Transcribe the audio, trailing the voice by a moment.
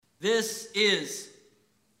This is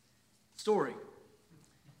story.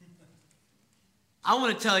 I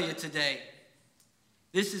want to tell you today,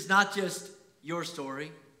 this is not just your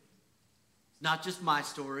story, not just my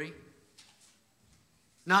story,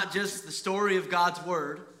 not just the story of God's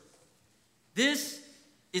word. This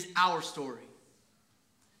is our story.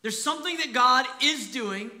 There's something that God is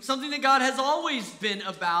doing, something that God has always been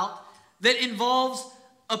about that involves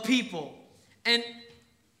a people. And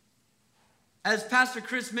as Pastor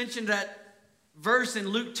Chris mentioned that verse in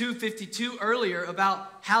Luke 2:52 earlier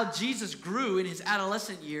about how Jesus grew in his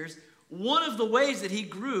adolescent years, one of the ways that he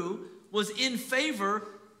grew was in favor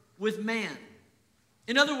with man.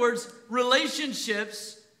 In other words,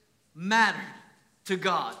 relationships mattered to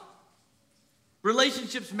God.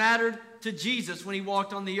 Relationships mattered to Jesus when he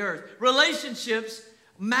walked on the earth. Relationships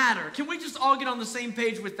matter. Can we just all get on the same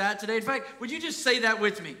page with that today? In fact, would you just say that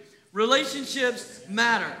with me? Relationships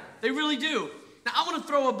matter. They really do. Now, I want to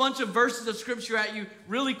throw a bunch of verses of scripture at you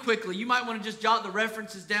really quickly. You might want to just jot the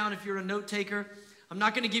references down if you're a note taker. I'm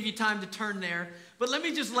not going to give you time to turn there, but let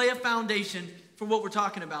me just lay a foundation for what we're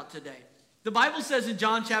talking about today. The Bible says in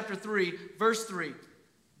John chapter 3, verse 3,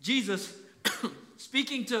 Jesus,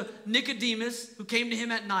 speaking to Nicodemus, who came to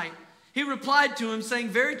him at night, he replied to him saying,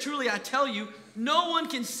 "Very truly I tell you, no one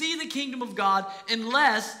can see the kingdom of God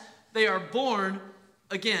unless they are born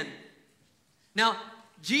again." Now,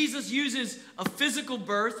 Jesus uses a physical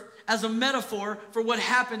birth as a metaphor for what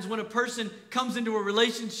happens when a person comes into a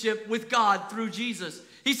relationship with God through Jesus.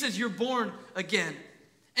 He says you're born again.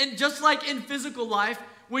 And just like in physical life,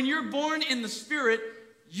 when you're born in the Spirit,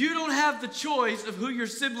 you don't have the choice of who your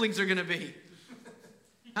siblings are going to be.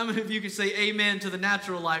 How many of you can say amen to the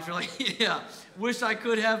natural life? You're like, yeah, wish I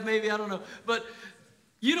could have, maybe, I don't know. But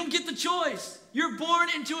you don't get the choice. You're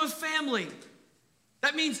born into a family.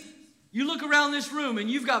 That means you look around this room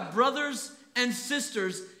and you've got brothers and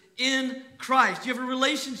sisters in Christ. You have a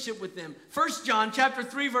relationship with them. 1 John chapter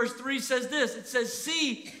 3, verse 3 says this. It says,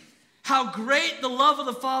 "See how great the love of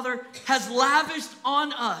the Father has lavished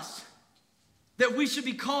on us, that we should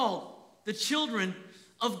be called the children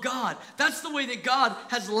of God." That's the way that God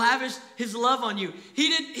has lavished his love on you. He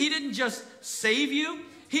didn't just save you.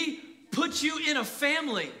 He put you in a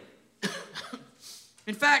family.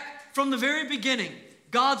 In fact, from the very beginning,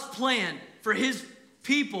 God's plan for his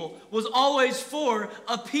people was always for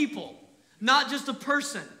a people, not just a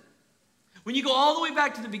person. When you go all the way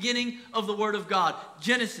back to the beginning of the Word of God,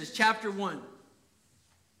 Genesis chapter 1,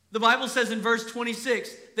 the Bible says in verse 26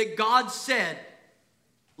 that God said,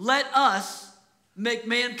 "Let us make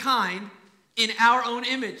mankind in our own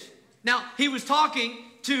image." Now, he was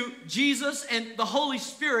talking to Jesus and the Holy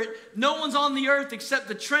Spirit. No one's on the earth except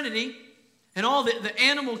the Trinity and all the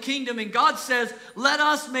animal kingdom. And God says, "Let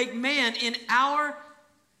us make man in our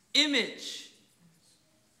image."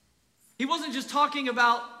 He wasn't just talking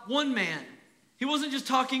about one man. He wasn't just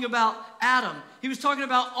talking about Adam. He was talking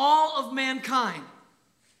about all of mankind,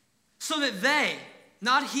 so that they,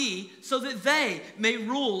 not he, so that they may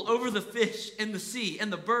rule over the fish in the sea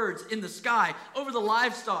and the birds in the sky, over the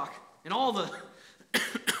livestock and all the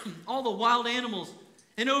all the wild animals,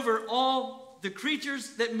 and over all the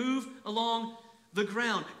creatures that move along the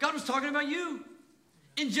ground. God was talking about you.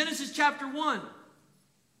 In Genesis chapter 1,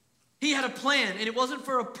 he had a plan, and it wasn't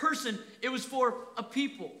for a person, it was for a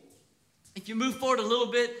people. If you move forward a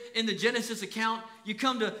little bit in the Genesis account, you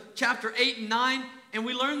come to chapter 8 and 9, and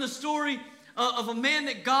we learn the story of a man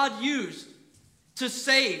that God used to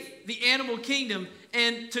save the animal kingdom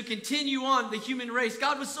and to continue on the human race.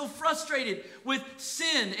 God was so frustrated with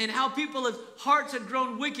sin and how people's hearts had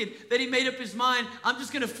grown wicked that he made up his mind, I'm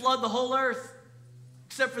just going to flood the whole earth,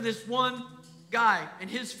 except for this one guy and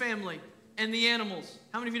his family and the animals.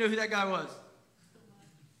 How many of you know who that guy was?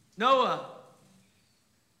 Noah.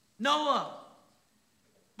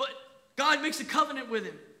 But God makes a covenant with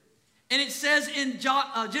him. And it says in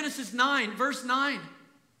Genesis 9, verse 9,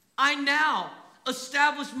 "I now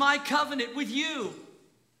establish my covenant with you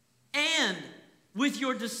and with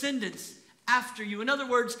your descendants after you." In other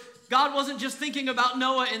words, God wasn't just thinking about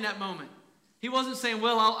Noah in that moment. He wasn't saying,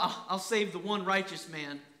 well, I'll save the one righteous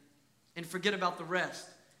man and forget about the rest.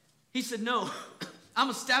 He said, no, I'm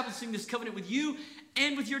establishing this covenant with you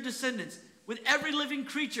and with your descendants, with every living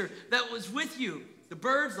creature that was with you, the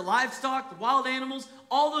birds, the livestock, the wild animals,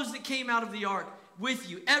 all those that came out of the ark with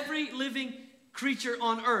you, every living creature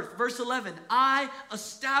on earth. Verse 11, "I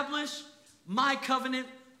establish my covenant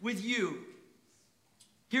with you."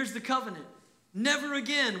 Here's the covenant. "Never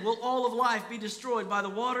again will all of life be destroyed by the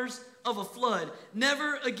waters of a flood.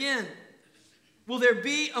 Never again will there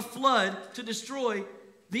be a flood to destroy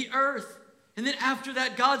the earth." And then after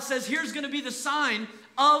that, God says, here's going to be the sign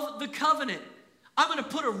of the covenant. I'm going to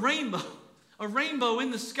put a rainbow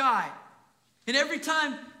in the sky. And every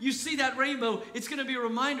time you see that rainbow, it's going to be a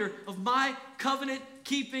reminder of my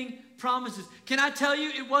covenant-keeping promises. Can I tell you,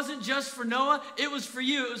 it wasn't just for Noah, it was for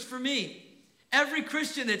you, it was for me. Every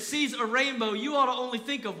Christian that sees a rainbow, you ought to only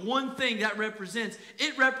think of one thing that represents.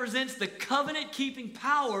 It represents the covenant-keeping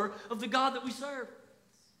power of the God that we serve.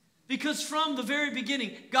 Because from the very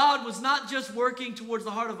beginning, God was not just working towards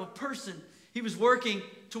the heart of a person, he was working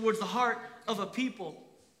towards the heart of a people.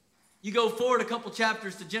 You go forward a couple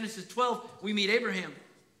chapters to Genesis 12, we meet Abraham.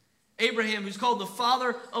 Abraham, who's called the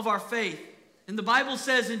father of our faith. And the Bible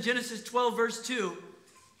says in Genesis 12, verse 2,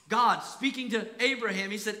 God speaking to Abraham,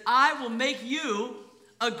 he said, I will make you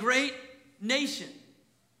a great nation.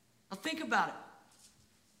 Now think about it.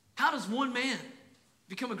 How does one man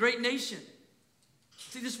become a great nation?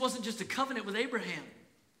 See, this wasn't just a covenant with Abraham.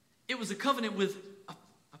 It was a covenant with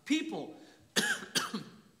a people.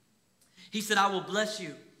 He said, I will bless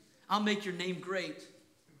you. I'll make your name great.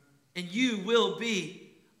 And you will be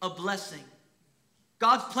a blessing.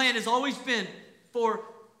 God's plan has always been for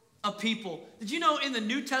a people. Did you know in the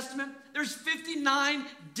New Testament, there's 59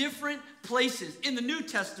 different places in the New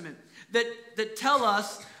Testament that tell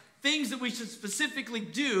us things that we should specifically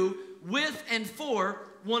do with and for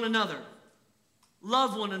one another.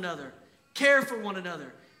 Love one another. Care for one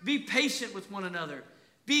another. Be patient with one another.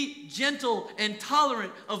 Be gentle and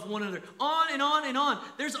tolerant of one another. On and on and on.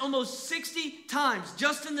 There's almost 60 times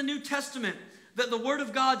just in the New Testament that the Word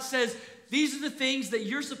of God says these are the things that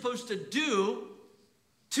you're supposed to do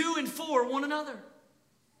to and for one another.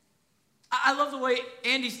 I love the way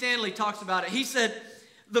Andy Stanley talks about it. He said,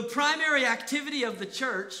 the primary activity of the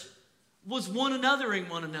church was one anothering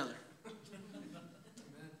one another.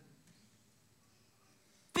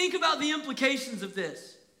 Think about the implications of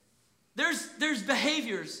this. There's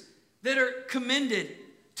behaviors that are commended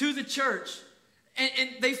to the church, and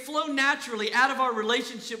they flow naturally out of our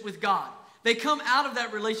relationship with God. They come out of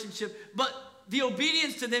that relationship, but the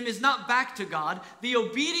obedience to them is not back to God. The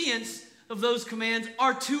obedience of those commands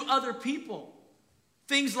are to other people.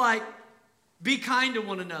 Things like be kind to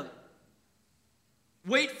one another.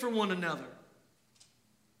 Wait for one another.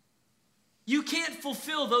 You can't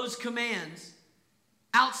fulfill those commands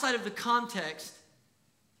outside of the context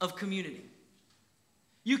of community.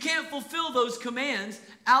 You can't fulfill those commands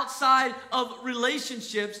outside of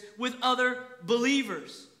relationships with other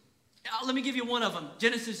believers. Let me give you one of them.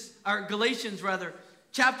 Galatians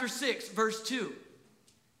chapter 6, verse 2.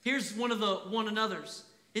 Here's one of the one another's.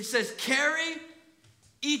 It says, carry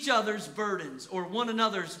each other's burdens, or one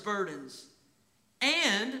another's burdens.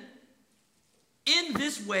 And in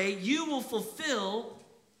this way, you will fulfill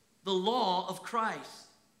the law of Christ.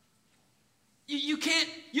 You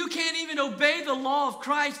can't even obey the law of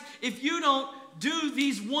Christ if you don't do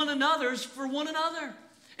these one another's for one another.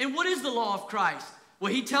 And what is the law of Christ?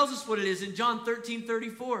 Well, he tells us what it is in John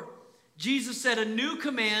 13:34. Jesus said, a new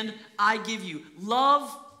command I give you.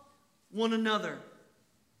 Love one another.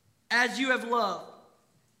 As you have loved,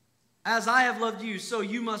 as I have loved you, so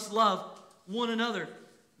you must love one another.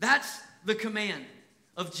 That's the command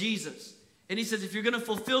of Jesus. And he says, if you're going to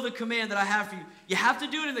fulfill the command that I have for you, you have to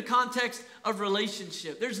do it in the context of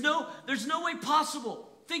relationship. There's no way possible.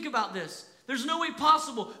 Think about this. There's no way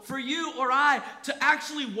possible for you or I to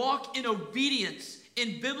actually walk in obedience,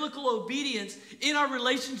 in biblical obedience, in our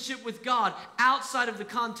relationship with God outside of the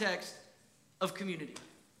context of community.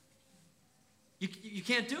 You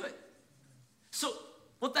can't do it. So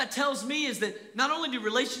what that tells me is that not only do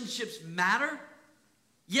relationships matter,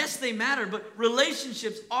 yes, they matter, but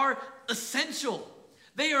relationships are essential.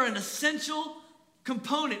 They are an essential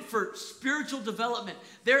component for spiritual development.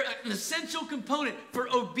 They're an essential component for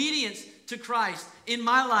obedience to Christ in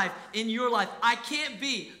my life, in your life. I can't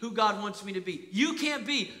be who God wants me to be. You can't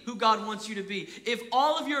be who God wants you to be. If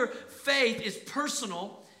all of your faith is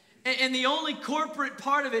personal, and the only corporate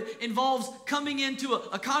part of it involves coming into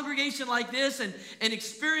a congregation like this and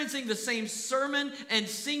experiencing the same sermon and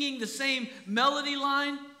singing the same melody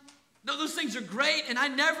line, those things are great, and I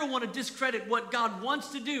never want to discredit what God wants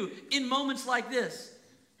to do in moments like this.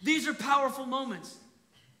 These are powerful moments.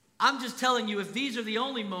 I'm just telling you, if these are the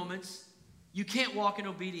only moments, you can't walk in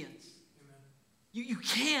obedience. You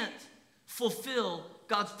can't fulfill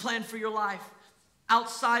God's plan for your life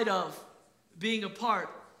outside of being a part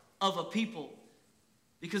of a people.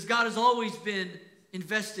 Because God has always been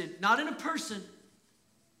invested, not in a person,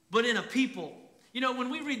 but in a people. You know, when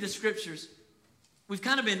we read the scriptures, we've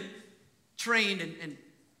kind of been trained and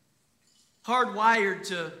hardwired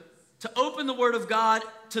to open the Word of God,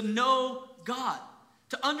 to know God,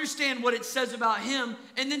 to understand what it says about him,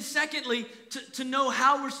 and then secondly, to know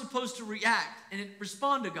how we're supposed to react and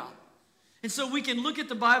respond to God. And so we can look at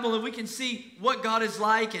the Bible and we can see what God is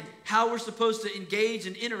like and how we're supposed to engage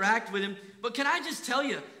and interact with him. But can I just tell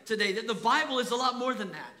you today that the Bible is a lot more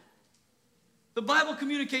than that. The Bible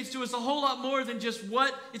communicates to us a whole lot more than just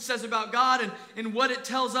what it says about God and what it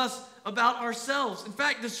tells us about ourselves. In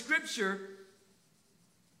fact, the Scripture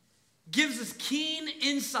gives us keen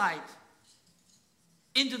insight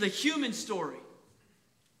into the human story.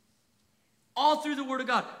 All through the Word of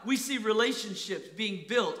God, we see relationships being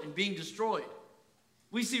built and being destroyed.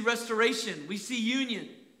 We see restoration. We see union.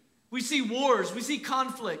 We see wars. We see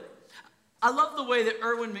conflict. I love the way that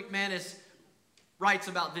Erwin McManus writes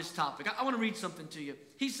about this topic. I want to read something to you.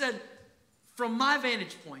 He said, from my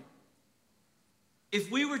vantage point,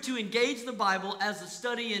 if we were to engage the Bible as a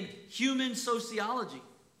study in human sociology,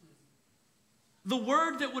 the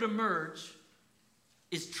word that would emerge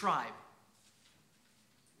is tribe.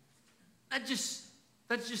 That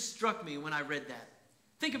just struck me when I read that.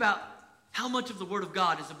 Think about how much of the Word of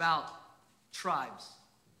God is about tribes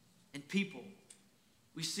and people.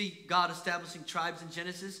 We see God establishing tribes in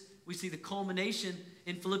Genesis. We see the culmination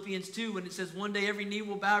in Philippians 2 when it says one day every knee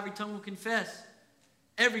will bow, every tongue will confess.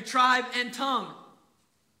 Every tribe and tongue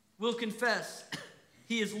will confess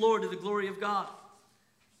he is Lord to the glory of God.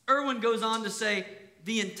 Erwin goes on to say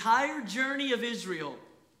the entire journey of Israel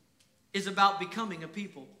is about becoming a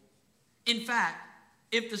people. In fact,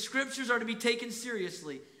 if the Scriptures are to be taken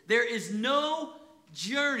seriously, there is no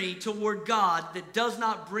journey toward God that does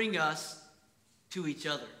not bring us to each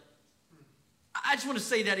other. I just want to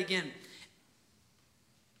say that again.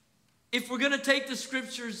 If we're going to take the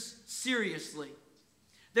Scriptures seriously,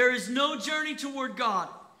 there is no journey toward God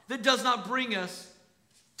that does not bring us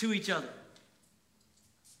to each other.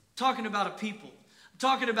 I'm talking about a people. I'm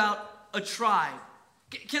talking about a tribe.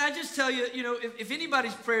 Can I just tell you, if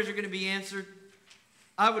anybody's prayers are going to be answered,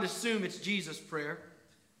 I would assume it's Jesus' prayer.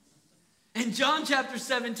 And John chapter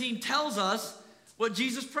 17 tells us what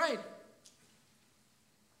Jesus prayed.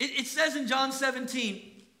 It says in John 17,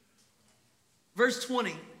 verse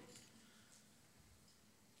 20,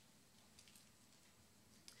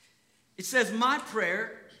 it says, my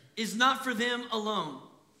prayer is not for them alone,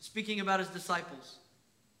 speaking about his disciples,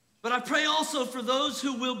 but I pray also for those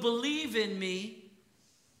who will believe in me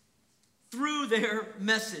through their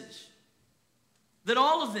message, that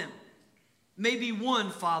all of them may be one,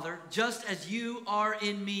 Father, just as you are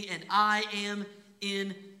in me and I am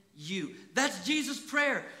in you. That's Jesus'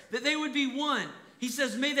 prayer, that they would be one. He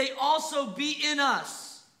says, may they also be in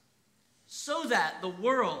us, so that the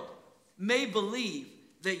world may believe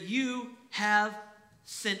that you have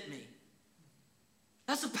sent me.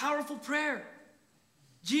 That's a powerful prayer.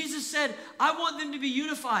 Jesus said, I want them to be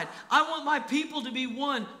unified. I want my people to be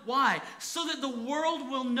one. Why? So that the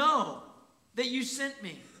world will know that you sent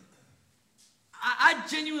me. I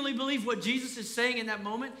genuinely believe what Jesus is saying in that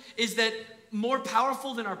moment is that more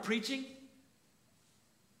powerful than our preaching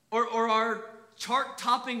or our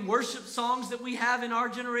chart-topping worship songs that we have in our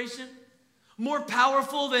generation, more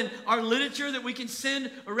powerful than our literature that we can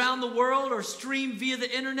send around the world or stream via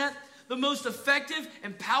the internet, the most effective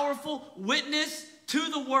and powerful witness to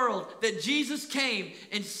the world that Jesus came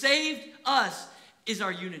and saved us is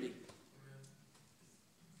our unity.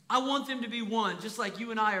 I want them to be one, just like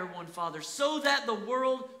you and I are one, Father, so that the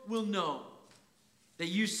world will know that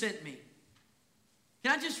you sent me.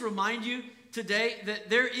 Can I just remind you today that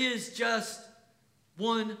there is just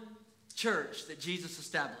one church that Jesus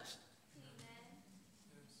established? Amen.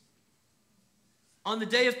 On the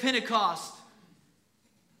day of Pentecost,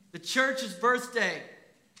 the church's birthday,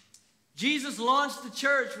 Jesus launched the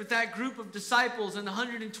church with that group of disciples and the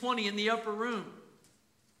 120 in the upper room.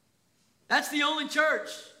 That's the only church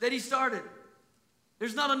that he started.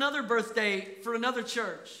 There's not another birthday for another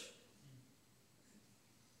church.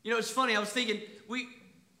 It's funny, I was thinking,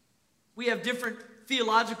 we have different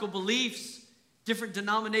theological beliefs, different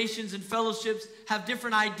denominations and fellowships have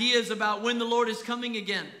different ideas about when the Lord is coming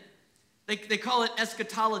again. They call it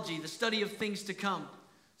eschatology, the study of things to come.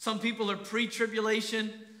 Some people are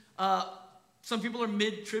pre-tribulation, some people are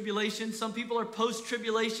mid-tribulation, some people are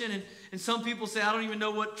post-tribulation, and some people say, I don't even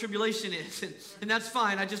know what tribulation is, and that's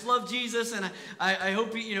fine. I just love Jesus, and I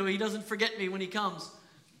hope he doesn't forget me when he comes.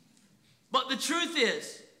 But the truth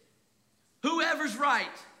is, whoever's right,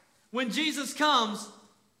 when Jesus comes,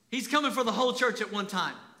 he's coming for the whole church at one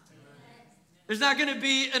time. There's not going to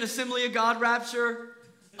be an Assembly of God rapture,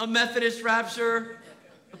 a Methodist rapture,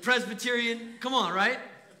 a Presbyterian. Come on, right?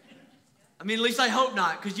 I mean, at least I hope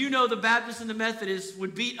not, because the Baptists and the Methodists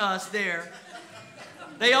would beat us there.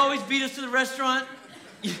 They always beat us to the restaurant.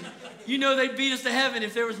 You know they'd beat us to heaven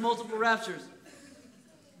if there was multiple raptures.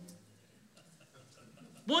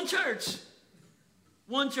 One church.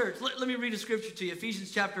 One church. Let me read a scripture to you.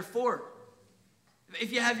 Ephesians chapter 4.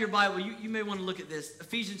 If you have your Bible, you may want to look at this.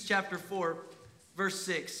 Ephesians chapter 4, verse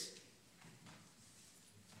 6.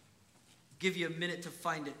 Give you a minute to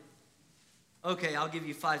find it. Okay, I'll give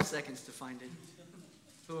you 5 seconds to find it.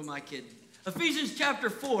 Who am I kidding? Ephesians chapter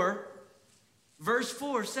 4, verse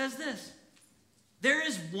 4 says this. There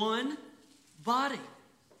is one body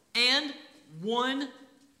and one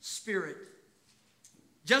Spirit.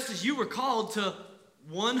 Just as you were called to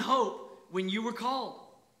one hope when you were called.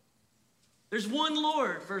 There's one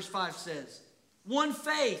Lord, verse 5 says. One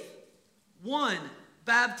faith, one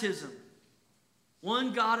baptism,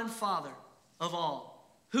 one God and Father of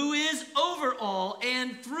all, who is over all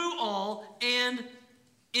and through all and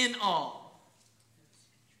in all.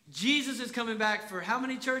 Jesus is coming back for how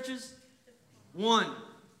many churches? One.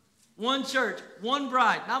 One church, one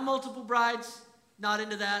bride, not multiple brides, not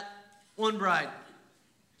into that. One bride.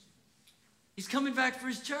 He's coming back for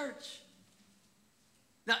his church.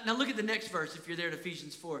 Now look at the next verse if you're there at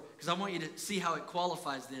Ephesians 4, because I want you to see how it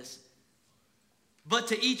qualifies this. But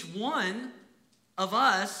to each one of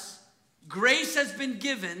us, grace has been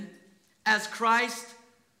given as Christ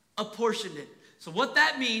apportioned it. So what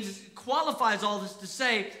that means is it qualifies all this to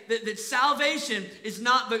say that salvation is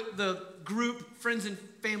not the group, friends, and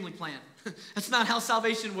family plan. That's not how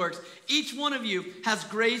salvation works. Each one of you has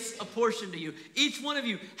grace apportioned to you. Each one of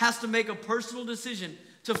you has to make a personal decision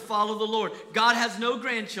to follow the Lord. God has no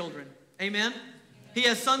grandchildren. Amen? He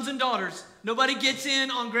has sons and daughters. Nobody gets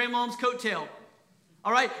in on grandmom's coattail.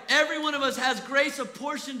 All right? Every one of us has grace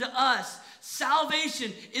apportioned to us.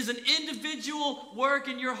 Salvation is an individual work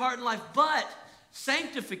in your heart and life. But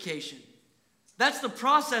sanctification, that's the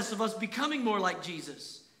process of us becoming more like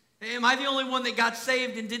Jesus. Am I the only one that got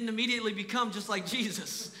saved and didn't immediately become just like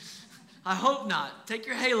Jesus? I hope not. Take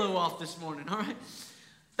your halo off this morning, all right?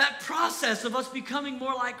 That process of us becoming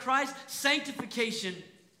more like Christ, sanctification,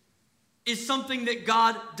 is something that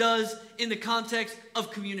God does in the context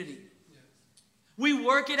of community. We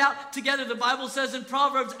work it out together. The Bible says in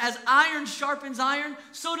Proverbs, as iron sharpens iron,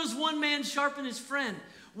 so does one man sharpen his friend.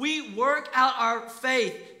 We work out our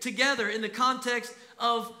faith together in the context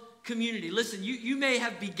of community. Listen, you may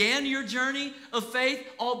have began your journey of faith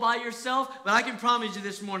all by yourself, but I can promise you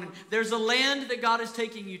this morning, there's a land that God is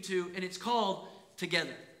taking you to, and it's called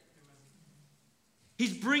together.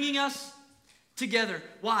 He's bringing us together.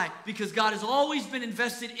 Why? Because God has always been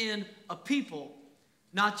invested in a people,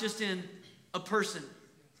 not just in a person.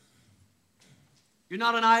 You're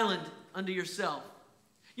not an island unto yourself.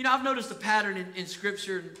 You know, I've noticed a pattern in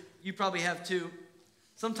Scripture, and you probably have too.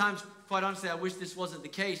 Sometimes, quite honestly, I wish this wasn't the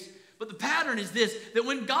case. But the pattern is this, that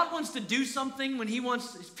when God wants to do something, when he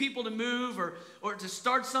wants his people to move or to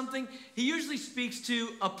start something, he usually speaks to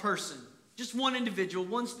a person. Just one individual,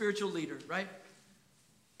 one spiritual leader, right?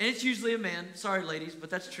 And it's usually a man. Sorry, ladies, but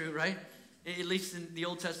that's true, right? At least in the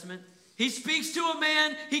Old Testament. He speaks to a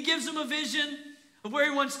man. He gives him a vision of where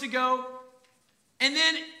he wants to go. And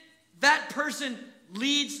then that person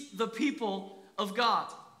leads the people of God.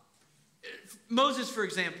 Moses, for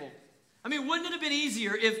example. I mean, wouldn't it have been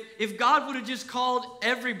easier if God would have just called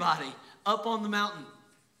everybody up on the mountain?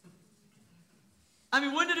 I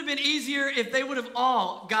mean, wouldn't it have been easier if they would have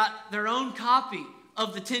all got their own copy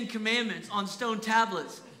of the 10 Commandments on stone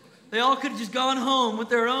tablets? They all could have just gone home with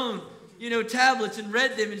their own, tablets and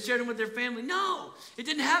read them and shared them with their family. No, it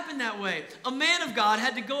didn't happen that way. A man of God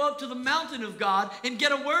had to go up to the mountain of God and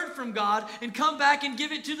get a word from God and come back and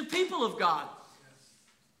give it to the people of God.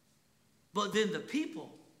 But then the people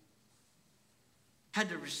had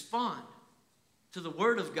to respond to the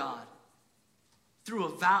word of God through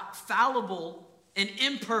a fallible and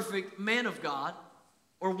imperfect man of God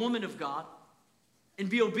or woman of God and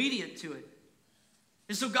be obedient to it.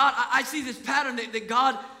 And so God, I see this pattern that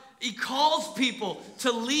God, he calls people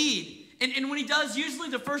to lead. And when he does, usually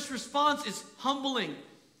the first response is humbling.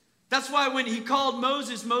 That's why when he called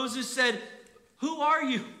Moses, Moses said, "Who are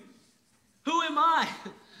you? Who am I?"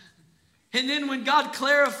 And then when God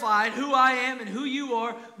clarified who I am and who you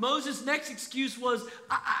are, Moses' next excuse was,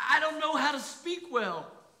 I don't know how to speak well.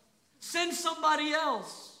 Send somebody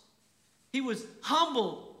else. He was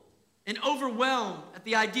humbled and overwhelmed at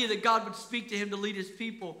the idea that God would speak to him to lead his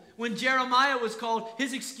people. When Jeremiah was called,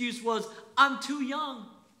 his excuse was, I'm too young.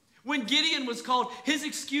 When Gideon was called, his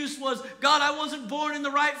excuse was, God, I wasn't born in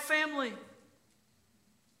the right family.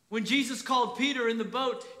 When Jesus called Peter in the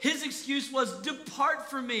boat, his excuse was, depart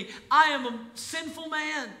from me. I am a sinful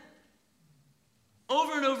man.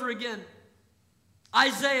 Over and over again.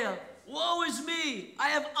 Isaiah woe is me. I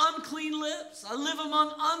have unclean lips. I live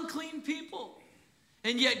among unclean people.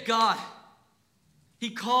 And yet God, he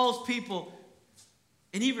calls people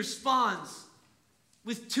and he responds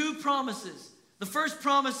with two promises. The first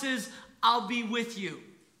promise is, I'll be with you.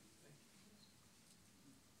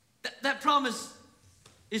 That promise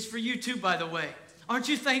is for you too, by the way. Aren't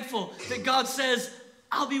you thankful that God says,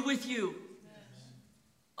 I'll be with you?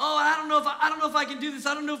 Oh, I don't know if I can do this.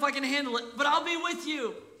 I don't know if I can handle it, but I'll be with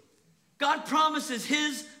you. God promises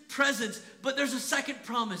his presence, but there's a second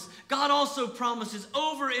promise. God also promises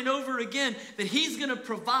over and over again that he's going to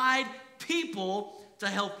provide people to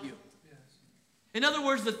help you. Yes. In other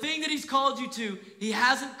words, the thing that he's called you to, he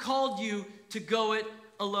hasn't called you to go it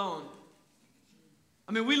alone.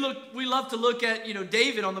 I mean, we love to look at,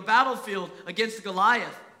 David on the battlefield against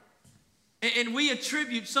Goliath. And we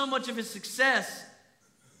attribute so much of his success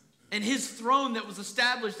and his throne that was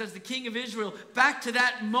established as the king of Israel back to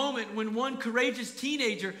that moment when one courageous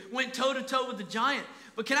teenager went toe-to-toe with the giant.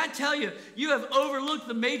 But can I tell you, you have overlooked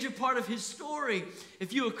the major part of his story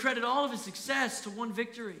if you accredit all of his success to one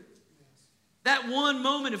victory. That one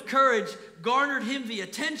moment of courage garnered him the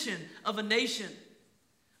attention of a nation.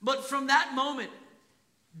 But from that moment,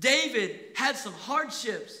 David had some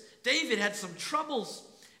hardships. David had some troubles.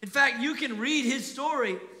 In fact, you can read his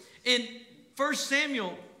story in 1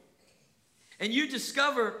 Samuel, and you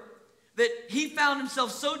discover that he found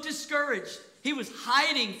himself so discouraged, he was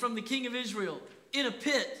hiding from the king of Israel in a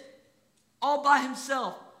pit, all by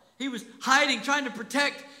himself. He was hiding, trying to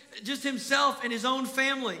protect just himself and his own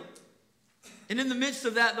family. And in the midst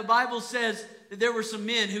of that, the Bible says that there were some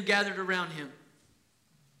men who gathered around him.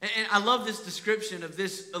 And I love this description of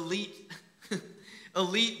this elite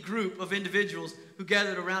group of individuals who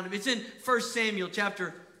gathered around him. It's in 1 Samuel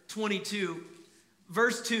chapter 22.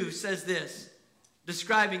 Verse 2 says this,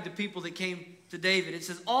 describing the people that came to David. It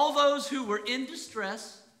says, all those who were in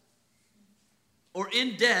distress or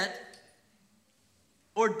in debt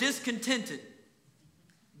or discontented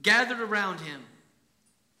gathered around him,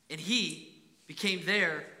 and he became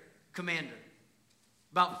their commander.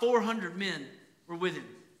 About 400 men were with him.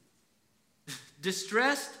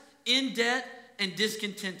 Distressed, in debt, and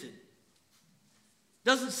discontented.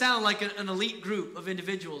 Doesn't sound like an elite group of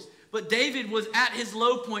individuals. But David was at his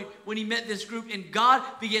low point when he met this group, and God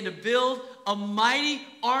began to build a mighty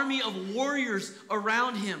army of warriors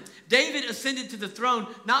around him. David ascended to the throne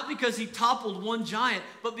not because he toppled one giant,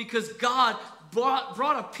 but because God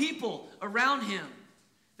brought a people around him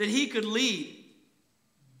that he could lead.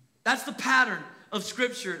 That's the pattern of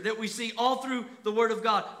Scripture that we see all through the Word of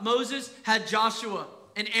God. Moses had Joshua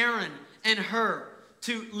and Aaron and Hur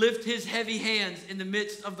to lift his heavy hands in the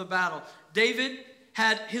midst of the battle. David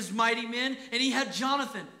had his mighty men, and he had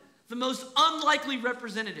Jonathan, the most unlikely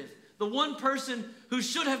representative, the one person who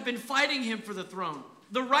should have been fighting him for the throne,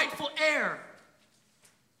 the rightful heir.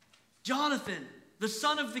 Jonathan, the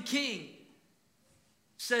son of the king,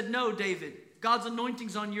 said, no, David, God's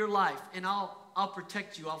anointing's on your life, and I'll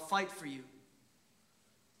protect you. I'll fight for you.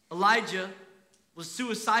 Elijah was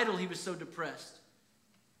suicidal. He was so depressed.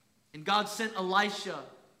 And God sent Elisha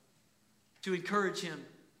to encourage him.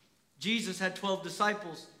 Jesus had 12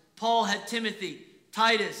 disciples. Paul had Timothy,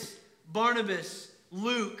 Titus, Barnabas,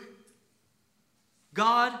 Luke.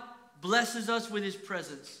 God blesses us with his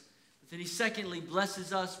presence. But then he secondly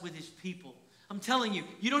blesses us with his people. I'm telling you,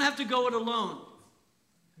 you don't have to go it alone.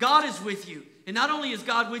 God is with you. And not only is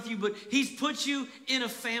God with you, but he's put you in a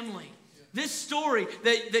family. This story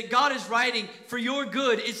that God is writing for your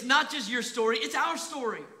good, it's not just your story, it's our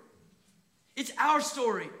story. It's our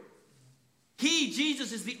story. He,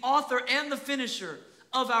 Jesus, is the author and the finisher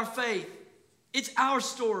of our faith. It's our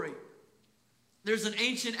story. There's an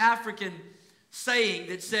ancient African saying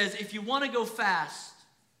that says, if you want to go fast,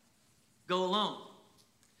 go alone.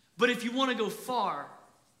 But if you want to go far,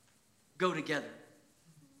 go together.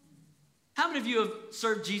 How many of you have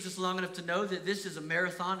served Jesus long enough to know that this is a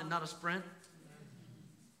marathon and not a sprint?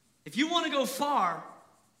 If you want to go far,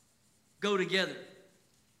 go together.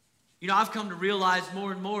 You know, I've come to realize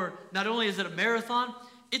more and more, not only is it a marathon,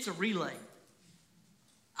 it's a relay.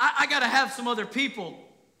 I got to have some other people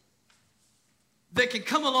that can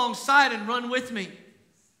come alongside and run with me.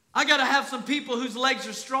 I got to have some people whose legs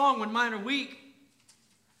are strong when mine are weak.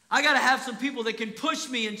 I got to have some people that can push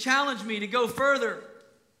me and challenge me to go further.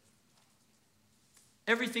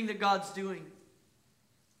 Everything that God's doing,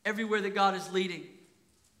 everywhere that God is leading,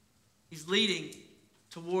 he's leading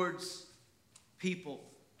towards people.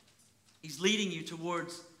 He's leading you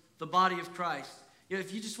towards the body of Christ. You know,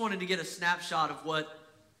 if you just wanted to get a snapshot of what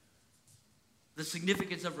the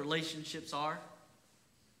significance of relationships are,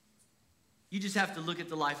 You just have to look at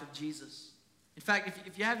the life of Jesus. In fact,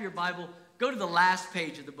 if you have your Bible, go to the last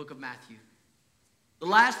page of the book of Matthew. The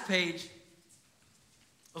last page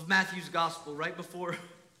of Matthew's gospel, right before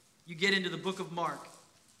you get into the book of Mark.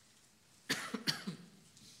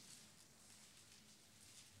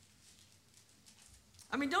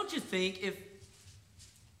 I mean, don't you think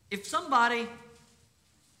if somebody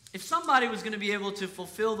was going to be able to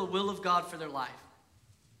fulfill the will of God for their life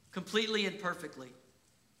completely and perfectly,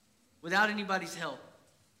 without anybody's help,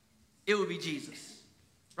 it would be Jesus,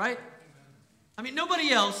 right? I mean,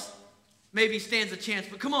 nobody else maybe stands a chance,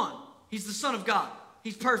 but come on, he's the Son of God.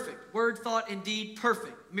 He's perfect. Word, thought, and deed,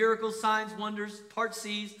 perfect. Miracles, signs, wonders, part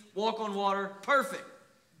seas, walk on water, perfect.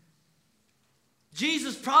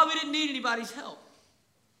 Jesus probably didn't need anybody's help.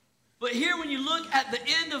 But here, when you look at the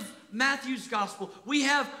end of Matthew's gospel, we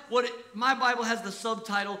have my Bible has the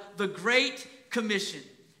subtitle, The Great Commission.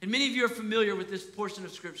 And many of you are familiar with this portion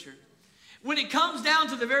of Scripture. When it comes down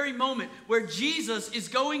to the very moment where Jesus is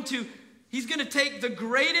he's going to take the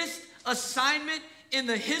greatest assignment in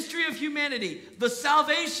the history of humanity, the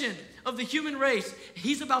salvation of the human race,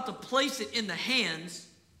 he's about to place it in the hands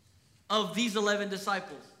of these 11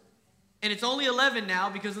 disciples. And it's only 11 now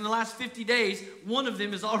because in the last 50 days, one of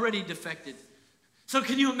them is already defected. So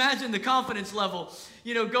can you imagine the confidence level,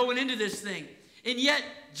 going into this thing? And yet,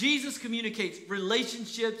 Jesus communicates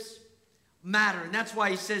relationships matter. And that's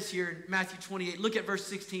why he says here in Matthew 28, look at verse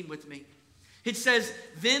 16 with me. It says,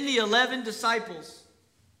 then the 11 disciples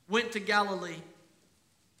went to Galilee,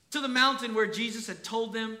 to the mountain where Jesus had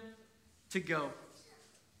told them to go.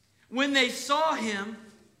 When they saw him,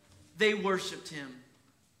 they worshiped him.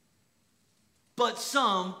 But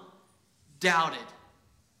some doubted.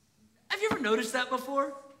 Have you ever noticed that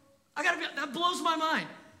before? That blows my mind.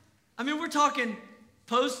 I mean, we're talking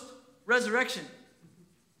post-resurrection.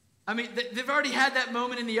 I mean, they've already had that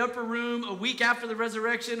moment in the upper room a week after the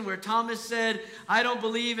resurrection where Thomas said, I don't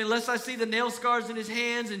believe unless I see the nail scars in his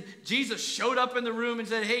hands. And Jesus showed up in the room and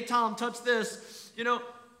said, hey, Tom, touch this.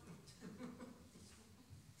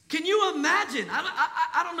 Can you imagine?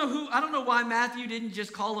 I don't know why Matthew didn't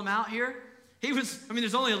just call them out here.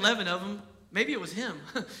 There's only 11 of them. Maybe it was him.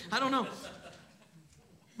 I don't know.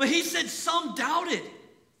 But he said some doubted.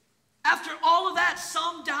 After all of that,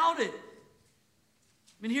 some doubted.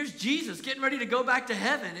 I mean, here's Jesus getting ready to go back to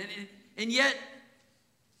heaven. And yet,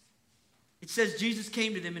 it says Jesus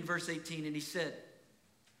came to them in verse 18 and he said,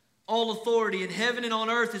 all authority in heaven and on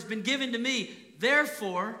earth has been given to me.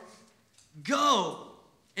 Therefore, go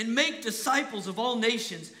and make disciples of all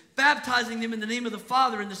nations, baptizing them in the name of the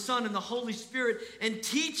Father and the Son and the Holy Spirit, and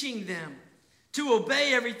teaching them to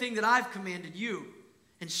obey everything that I've commanded you.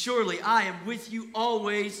 And surely I am with you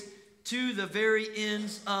always to the very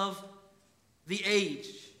ends of the age.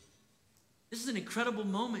 This is an incredible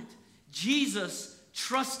moment. Jesus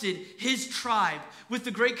trusted his tribe with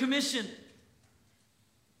the Great Commission.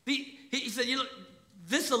 He said,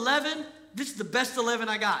 this is the best 11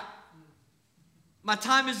 I got. My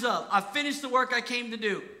time is up. I finished the work I came to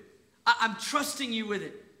do. I'm trusting you with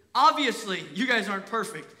it. Obviously, you guys aren't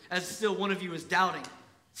perfect, as still one of you is doubting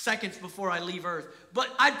seconds before I leave earth. But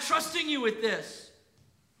I'm trusting you with this.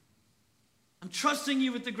 I'm trusting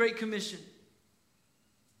you with the Great Commission.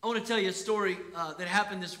 I want to tell you a story that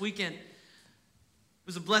happened this weekend. It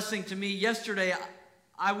was a blessing to me. Yesterday,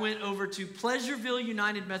 I went over to Pleasureville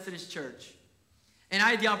United Methodist Church, and I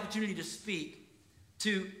had the opportunity to speak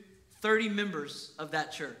to 30 members of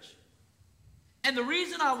that church. And the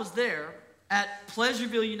reason I was there at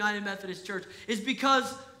Pleasureville United Methodist Church is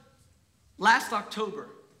because last October,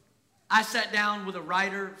 I sat down with a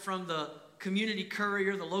writer from the Community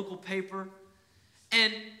Courier, the local paper,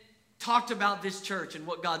 and talked about this church and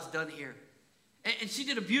what God's done here. And she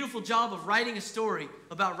did a beautiful job of writing a story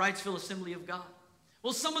about Wrightsville Assembly of God.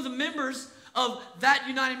 Well, some of the members of that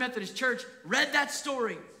United Methodist Church read that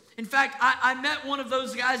story. In fact, I met one of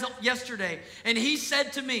those guys yesterday, and he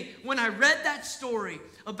said to me, when I read that story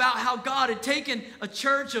about how God had taken a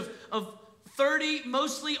church of 30,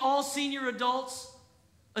 mostly all senior adults,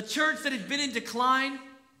 a church that had been in decline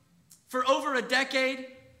for over a decade,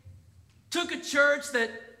 took a church that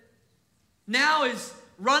now is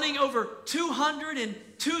running over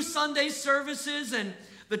 202 Sunday services, and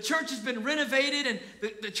the church has been renovated, and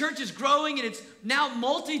the church is growing, and it's now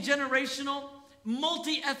multi-generational,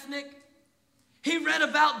 multi-ethnic. He read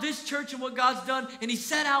about this church and what God's done, and he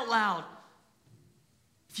said out loud,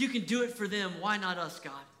 if you can do it for them, why not us,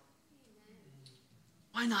 God?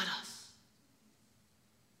 Why not us?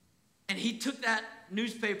 And he took that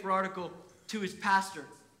newspaper article to his pastor.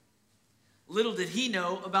 Little did he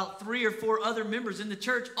know, about 3 or 4 other members in the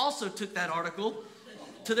church also took that article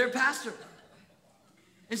to their pastor.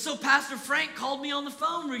 And so Pastor Frank called me on the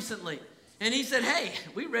phone recently. And he said, hey,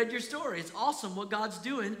 we read your story. It's awesome what God's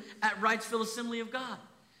doing at Wrightsville Assembly of God.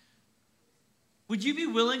 Would you be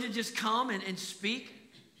willing to just come and speak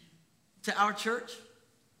to our church?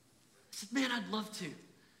 I said, man, I'd love to.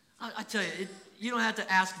 I tell you, you don't have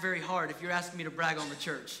to ask very hard if you're asking me to brag on the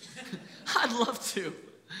church. I'd love to.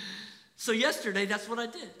 So yesterday, that's what I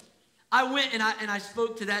did. I went and I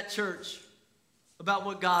spoke to that church about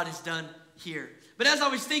what God has done here. But as I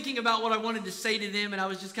was thinking about what I wanted to say to them, and I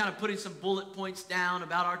was just kind of putting some bullet points down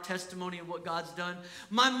about our testimony and what God's done,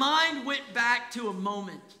 my mind went back to a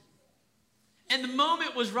moment. And the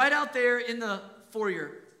moment was right out there in the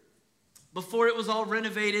foyer before it was all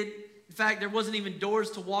renovated. In fact, there wasn't even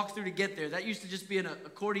doors to walk through to get there. That used to just be an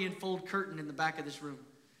accordion fold curtain in the back of this room.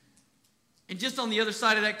 And just on the other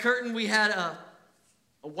side of that curtain, we had a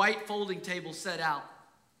white folding table set out.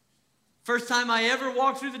 First time I ever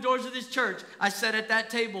walked through the doors of this church, I sat at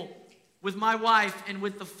that table with my wife and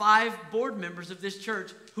with the 5 board members of this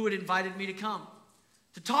church who had invited me to come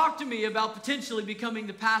to talk to me about potentially becoming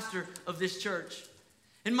the pastor of this church.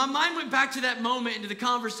 And my mind went back to that moment and to the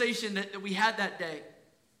conversation that we had that day.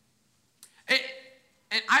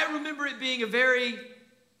 And I remember it being a very,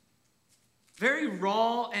 very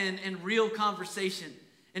raw and real conversation.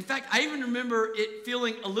 In fact, I even remember it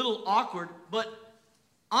feeling a little awkward, but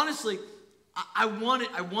honestly, I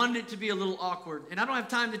wanted it to be a little awkward. And I don't have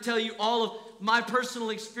time to tell you all of my personal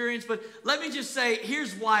experience, but let me just say,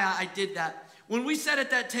 here's why I did that. When we sat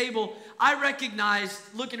at that table, I recognized,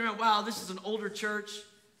 looking around, wow, this is an older church.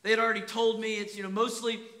 They had already told me it's,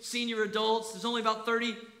 mostly senior adults. There's only about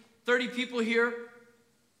 30 people here.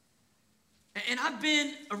 And I've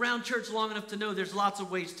been around church long enough to know there's lots of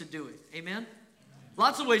ways to do it. Amen?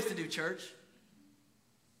 Lots of ways to do church.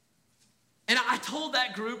 And I told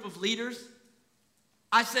that group of leaders,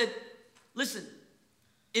 I said, listen,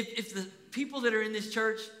 if the people that are in this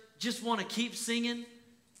church just want to keep singing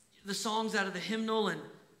the songs out of the hymnal and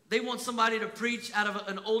they want somebody to preach out of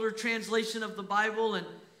an older translation of the Bible and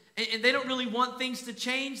they don't really want things to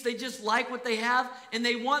change, they just like what they have and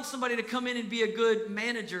they want somebody to come in and be a good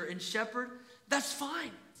manager and shepherd, that's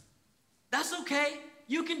fine. That's okay.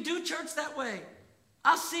 You can do church that way.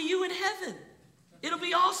 I'll see you in heaven. It'll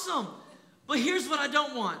be awesome. But here's what I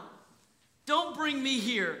don't want. Don't bring me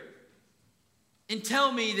here and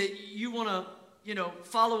tell me that you want to,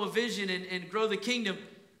 follow a vision and grow the kingdom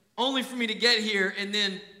only for me to get here and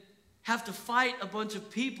then have to fight a bunch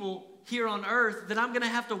of people here on earth that I'm going to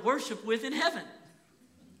have to worship with in heaven.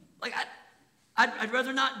 Like, I'd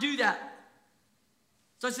rather not do that.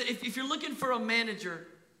 So I said, if you're looking for a manager,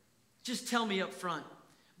 just tell me up front.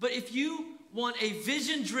 But if you want a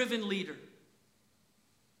vision-driven leader,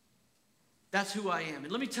 that's who I am.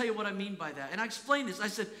 And let me tell you what I mean by that. And I explained this. I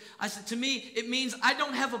said, to me, it means I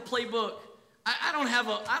don't have a playbook. I don't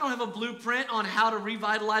have a blueprint on how to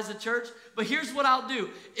revitalize the church. But here's what I'll do.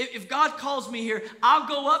 If God calls me here, I'll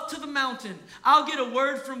go up to the mountain. I'll get a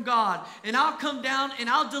word from God. And I'll come down and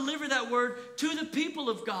I'll deliver that word to the people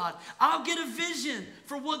of God. I'll get a vision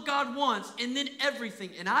for what God wants. And then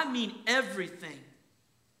everything, and I mean everything,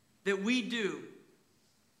 that we do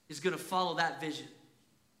is going to follow that vision.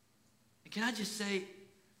 And can I just say,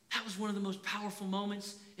 that was one of the most powerful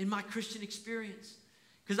moments in my Christian experience.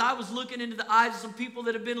 Because I was looking into the eyes of some people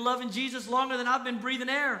that have been loving Jesus longer than I've been breathing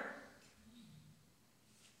air.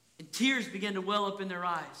 And tears began to well up in their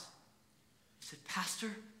eyes. I said,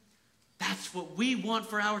 Pastor, that's what we want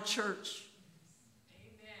for our church.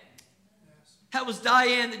 Amen. That was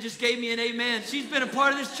Diane that just gave me an amen. She's been a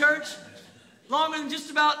part of this church longer than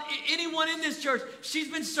just about anyone in this church. She's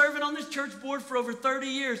been serving on this church board for over 30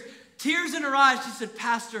 years. Tears in her eyes, she said,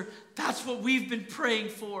 Pastor, that's what we've been praying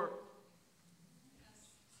for.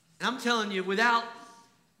 And I'm telling you, without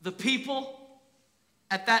the people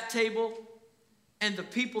at that table and the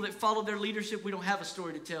people that follow their leadership, we don't have a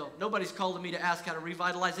story to tell. Nobody's calling me to ask how to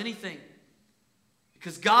revitalize anything.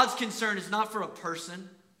 Because God's concern is not for a person.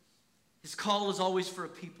 His call is always for a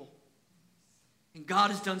people. And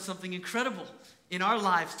God has done something incredible in our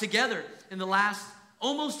lives together in the last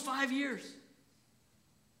almost 5 years.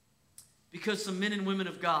 Because some men and women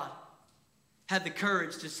of God had the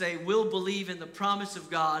courage to say, we'll believe in the promise of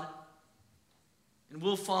God and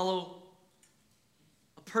we'll follow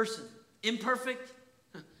a person, imperfect,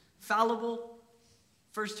 fallible,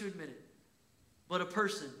 first to admit it, but a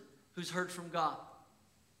person who's heard from God.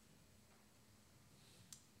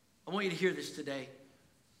 I want you to hear this today.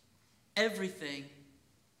 Everything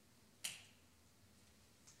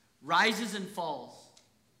rises and falls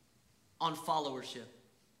on followership.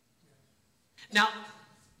 Now,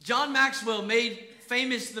 John Maxwell made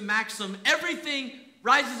famous the maxim, everything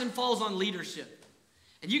rises and falls on leadership.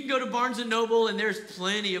 And you can go to Barnes & Noble, and there's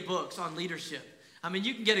plenty of books on leadership. I mean,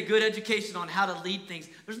 you can get a good education on how to lead things.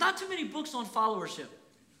 There's not too many books on followership.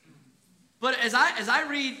 But as I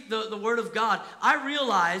read the Word of God, I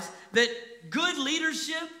realize that good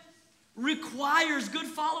leadership requires good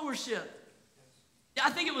followership. I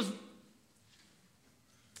think it was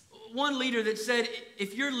one leader that said,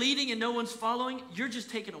 if you're leading and no one's following, you're just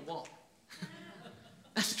taking a walk.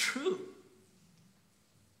 That's true.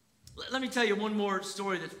 Let me tell you one more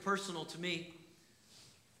story that's personal to me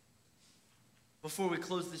before we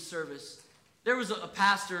close this service. There was a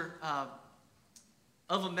pastor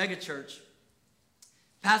of a megachurch.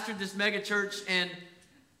 Pastored this megachurch, and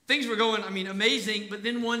things were going, amazing. But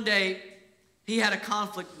then one day, he had a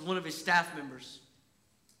conflict with one of his staff members.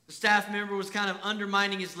 The staff member was kind of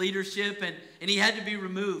undermining his leadership, and he had to be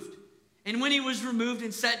removed. And when he was removed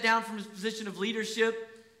and sat down from his position of leadership,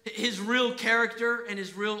 his real character and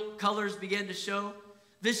his real colors began to show.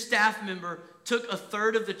 This staff member took a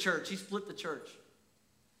third of the church. He split the church.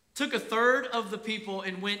 Took a third of the people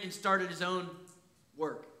and went and started his own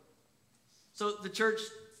work. So the church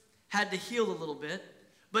had to heal a little bit.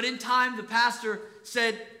 But in time, the pastor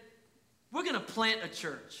said, we're going to plant a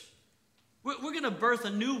church. We're going to birth a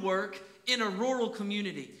new work in a rural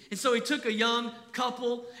community. And so he took a young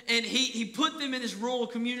couple and he put them in this rural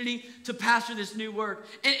community to pastor this new work.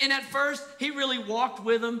 And at first, he really walked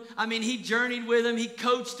with them. He journeyed with them. He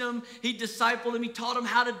coached them. He discipled them. He taught them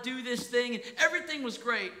how to do this thing. And everything was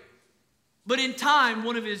great. But in time,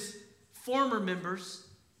 one of his former members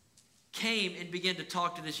came and began to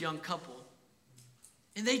talk to this young couple.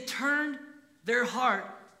 And they turned their heart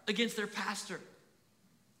against their pastor.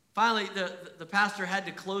 Finally, the pastor had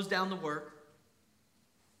to close down the work.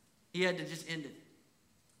 He had to just end it.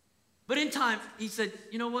 But in time, he said,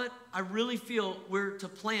 you know what? I really feel we're to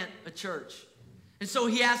plant a church. And so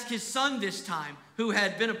he asked his son this time, who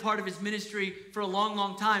had been a part of his ministry for a long,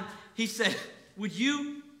 long time. He said, would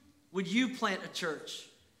you plant a church?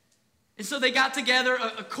 And so they got together,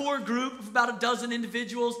 a core group of about a dozen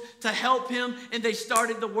individuals to help him, and they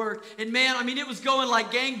started the work. And man, it was going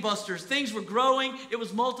like gangbusters. Things were growing. It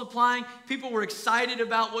was multiplying. People were excited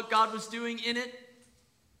about what God was doing in it.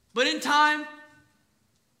 But in time,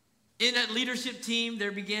 in that leadership team,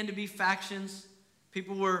 there began to be factions.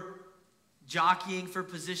 People were jockeying for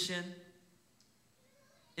position.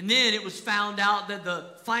 And then it was found out that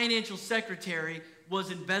the financial secretary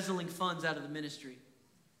was embezzling funds out of the ministry.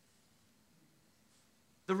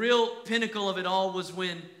 The real pinnacle of it all was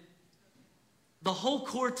when the whole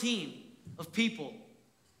core team of people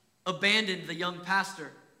abandoned the young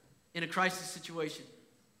pastor in a crisis situation.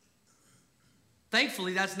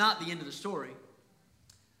 Thankfully, that's not the end of the story.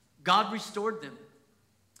 God restored them.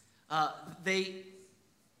 They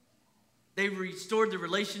restored the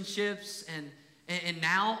relationships, and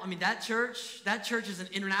now, that church is an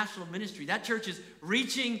international ministry. That church is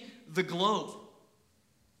reaching the globe.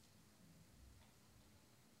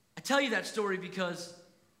 I tell you that story because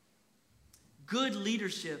good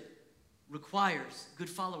leadership requires good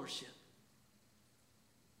followership.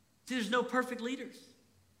 See, there's no perfect leaders.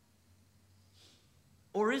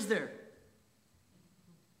 Or is there?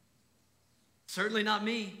 Certainly not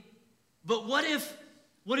me. But what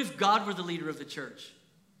if God were the leader of the church?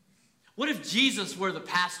 What if Jesus were the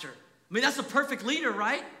pastor? That's a perfect leader,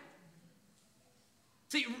 right?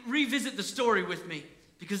 See, revisit the story with me,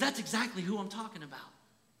 because that's exactly who I'm talking about.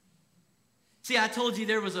 See, I told you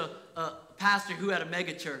there was a pastor who had a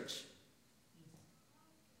mega church.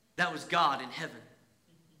 That was God in heaven.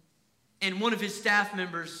 And one of his staff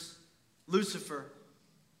members, Lucifer,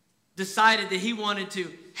 decided that he wanted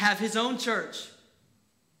to have his own church.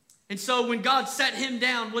 And so when God set him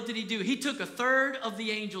down, what did he do? He took a third of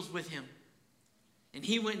the angels with him. And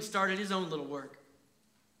he went and started his own little work.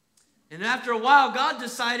 And after a while, God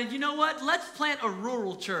decided, you know what? Let's plant a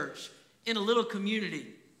rural church in a little community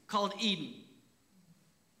called Eden.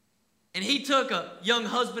 And he took a young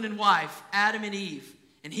husband and wife, Adam and Eve,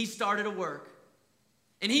 and he started a work.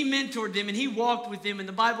 And he mentored them, and he walked with them. And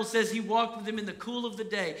the Bible says he walked with them in the cool of the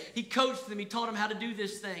day. He coached them. He taught them how to do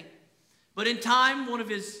this thing. But in time, one of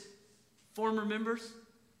his former members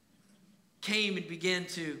came and began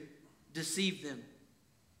to deceive them.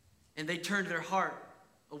 And they turned their heart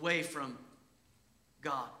away from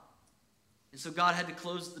God. And so God had to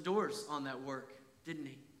close the doors on that work, didn't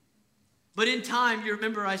he? But in time, you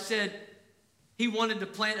remember I said he wanted to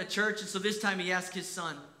plant a church, and so this time he asked his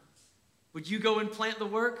son, would you go and plant the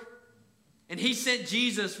work? And he sent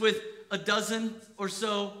Jesus with a dozen or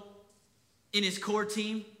so in his core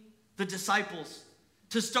team, the disciples,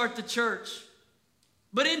 to start the church.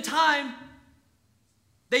 But in time,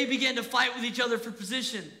 They began to fight with each other for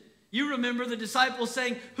position. You remember the disciples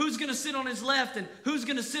saying, who's going to sit on his left and who's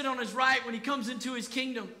going to sit on his right when he comes into his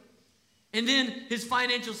kingdom? And then his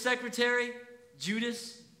financial secretary,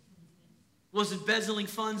 Judas, was embezzling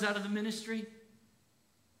funds out of the ministry.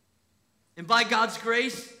 And by God's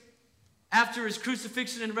grace, after his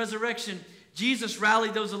crucifixion and resurrection, Jesus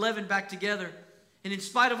rallied those 11 back together. And in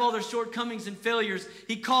spite of all their shortcomings and failures,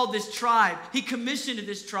 he called this tribe, he commissioned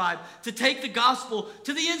this tribe to take the gospel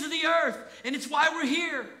to the ends of the earth. And it's why we're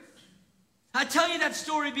here. I tell you that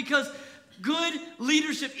story because good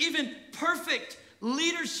leadership, even perfect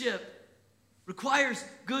leadership, requires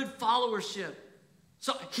good followership.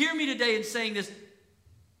 So hear me today in saying this.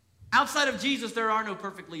 Outside of Jesus, there are no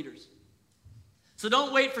perfect leaders. So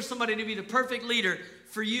don't wait for somebody to be the perfect leader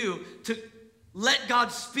for you to let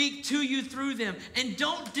God speak to you through them. And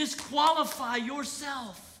don't disqualify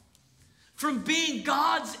yourself from being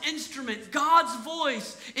God's instrument, God's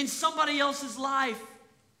voice in somebody else's life.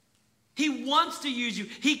 He wants to use you.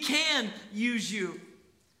 He can use you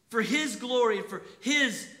for His glory and for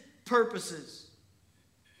His purposes.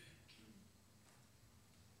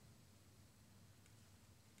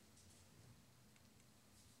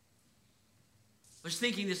 I was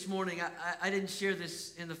thinking this morning, I didn't share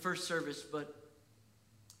this in the first service, but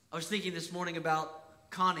I was thinking this morning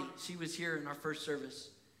about Connie. She was here in our first service.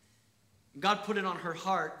 God put it on her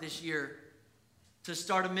heart this year to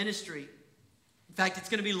start a ministry. In fact, it's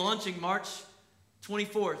going to be launching March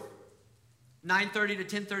 24th, 9:30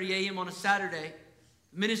 to 10:30 a.m. on a Saturday.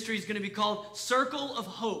 The ministry is going to be called Circle of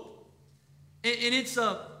Hope. And it's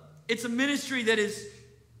a ministry that is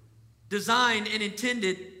designed and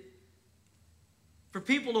intended for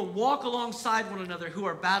people to walk alongside one another who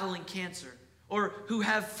are battling cancer or who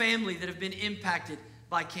have family that have been impacted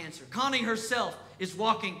by cancer. Connie herself is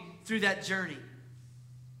walking through that journey.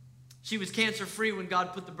 She was cancer-free when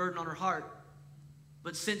God put the burden on her heart.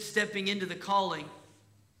 But since stepping into the calling,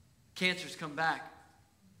 cancer's come back.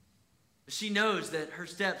 But she knows that her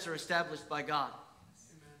steps are established by God.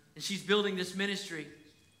 And she's building this ministry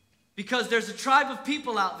because there's a tribe of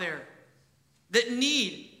people out there that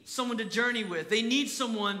need someone to journey with. They need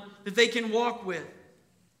someone that they can walk with.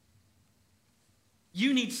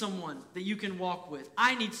 You need someone that you can walk with.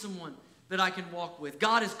 I need someone that I can walk with.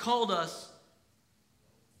 God has called us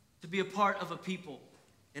to be a part of a people.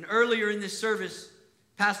 And earlier in this service,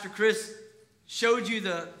 Pastor Chris showed you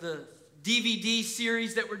the DVD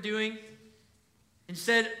series that we're doing and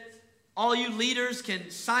said all you leaders can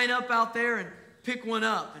sign up out there and pick one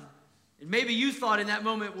up. And maybe you thought in that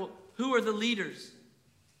moment, well, who are the leaders?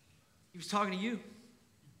 He was talking to you. He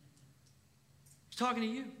was talking to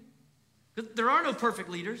you. There are no perfect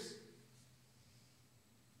leaders.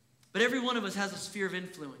 But every one of us has a sphere of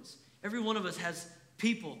influence. Every one of us has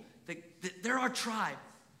people that they're our tribe.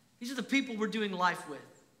 These are the people we're doing life with.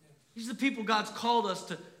 These are the people God's called us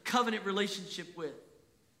to covenant relationship with.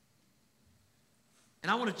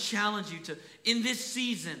 And I want to challenge you to, in this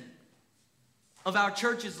season of our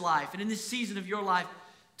church's life and in this season of your life,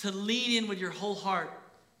 to lean in with your whole heart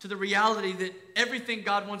to the reality that everything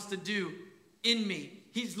God wants to do in me,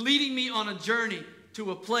 He's leading me on a journey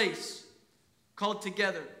to a place called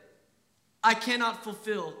together. I cannot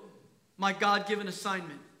fulfill my God-given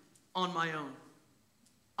assignment on my own.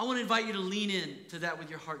 I want to invite you to lean in to that with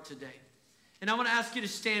your heart today. And I want to ask you to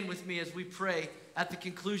stand with me as we pray at the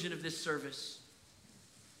conclusion of this service.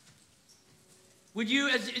 Would you,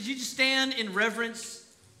 as you just stand in reverence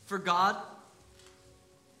for God,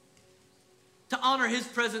 to honor His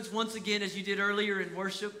presence once again as you did earlier in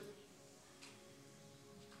worship?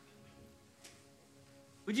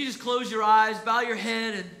 Would you just close your eyes, bow your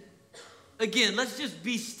head, and again, let's just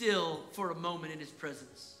be still for a moment in His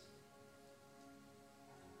presence.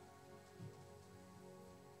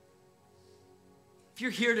 If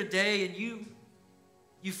you're here today and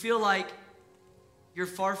you feel like you're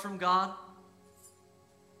far from God,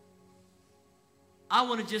 I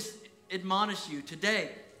want to just admonish you today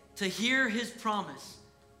to hear His promise.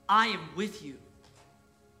 I am with you.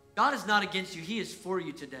 God is not against you. He is for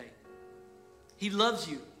you today. He loves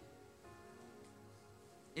you.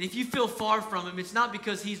 And if you feel far from Him, it's not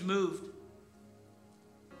because He's moved.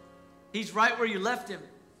 He's right where you left Him.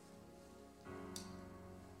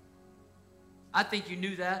 I think you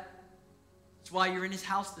knew that. That's why you're in His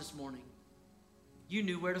house this morning. You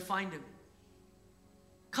knew where to find Him.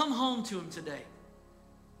 Come home to Him today.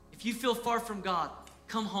 If you feel far from God,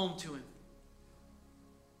 come home to Him.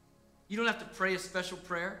 You don't have to pray a special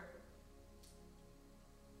prayer.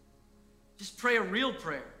 Just pray a real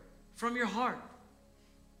prayer from your heart.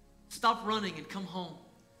 Stop running and come home.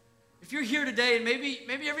 If you're here today and maybe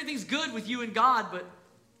everything's good with you and God, but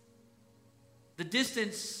The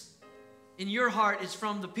distance in your heart is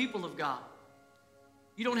from the people of God.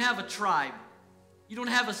 You don't have a tribe. You don't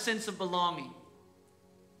have a sense of belonging.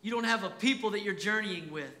 You don't have a people that you're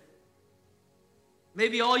journeying with.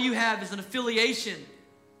 Maybe all you have is an affiliation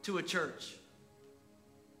to a church.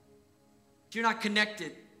 You're not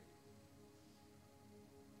connected.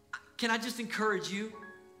 Can I just encourage you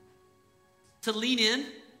to lean in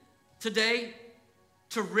today,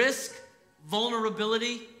 to risk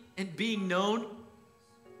vulnerability and being known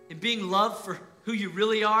and being loved for who you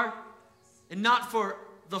really are and not for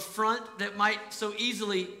the front that might so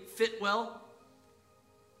easily fit well?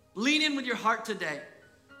 Lean in with your heart today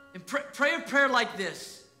and pray a prayer like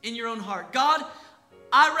this in your own heart. God,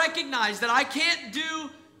 I recognize that I can't do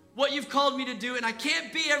what you've called me to do, and I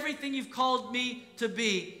can't be everything you've called me to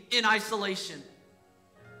be in isolation.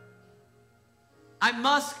 I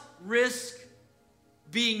must risk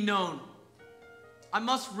being known. I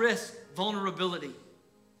must risk vulnerability.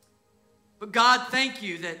 But God, thank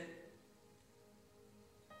you that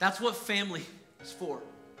that's what family is for.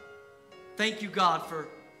 Thank you, God, for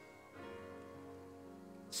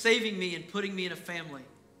saving me and putting me in a family.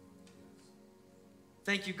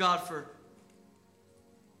 Thank you, God, for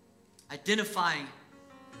identifying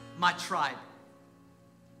my tribe.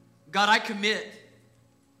 God, I commit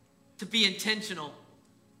to be intentional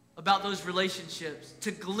about those relationships,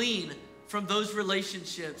 to glean from those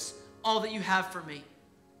relationships all that you have for me.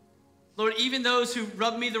 Lord, even those who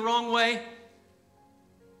rub me the wrong way,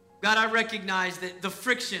 God, I recognize that the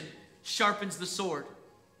friction sharpens the sword.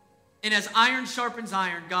 And as iron sharpens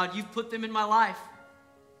iron, God, you've put them in my life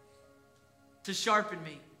to sharpen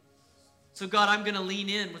me. So God, I'm going to lean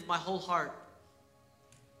in with my whole heart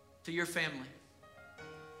to your family.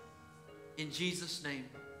 In Jesus' name.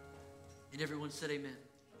 And everyone said amen.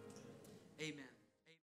 Amen.